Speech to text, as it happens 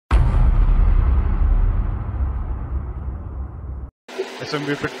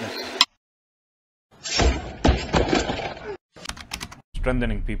SMV Fitness.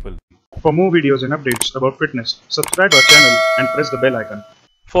 Strengthening people. For more videos and updates about fitness, subscribe our channel and press the bell icon.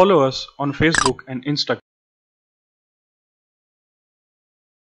 Follow us on Facebook and Instagram.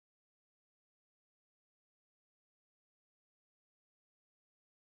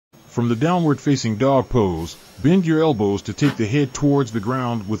 From the downward facing dog pose, bend your elbows to take the head towards the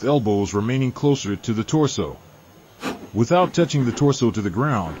ground with elbows remaining closer to the torso. Without touching the torso to the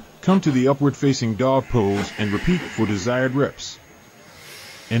ground, come to the upward facing dog pose and repeat for desired reps.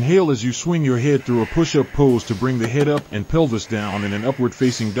 Inhale as you swing your head through a push-up pose to bring the head up and pelvis down in an upward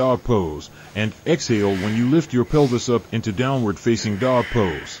facing dog pose, and exhale when you lift your pelvis up into downward facing dog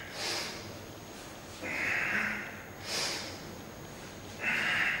pose.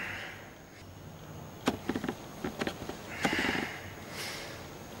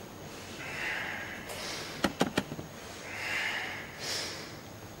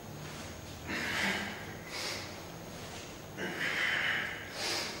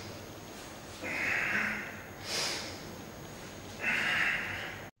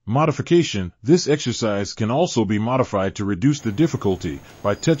 Modification. This exercise can also be modified to reduce the difficulty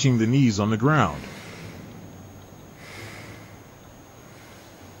by touching the knees on the ground.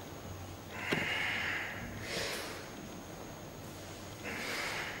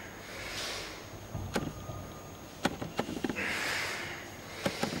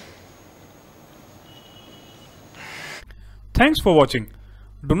 Thanks for watching.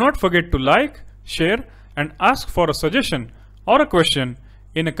 Do not forget to like, share and ask for a suggestion or a question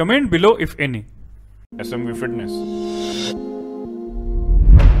in a comment below if any. SMV Fitness.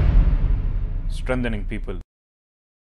 Strengthening people.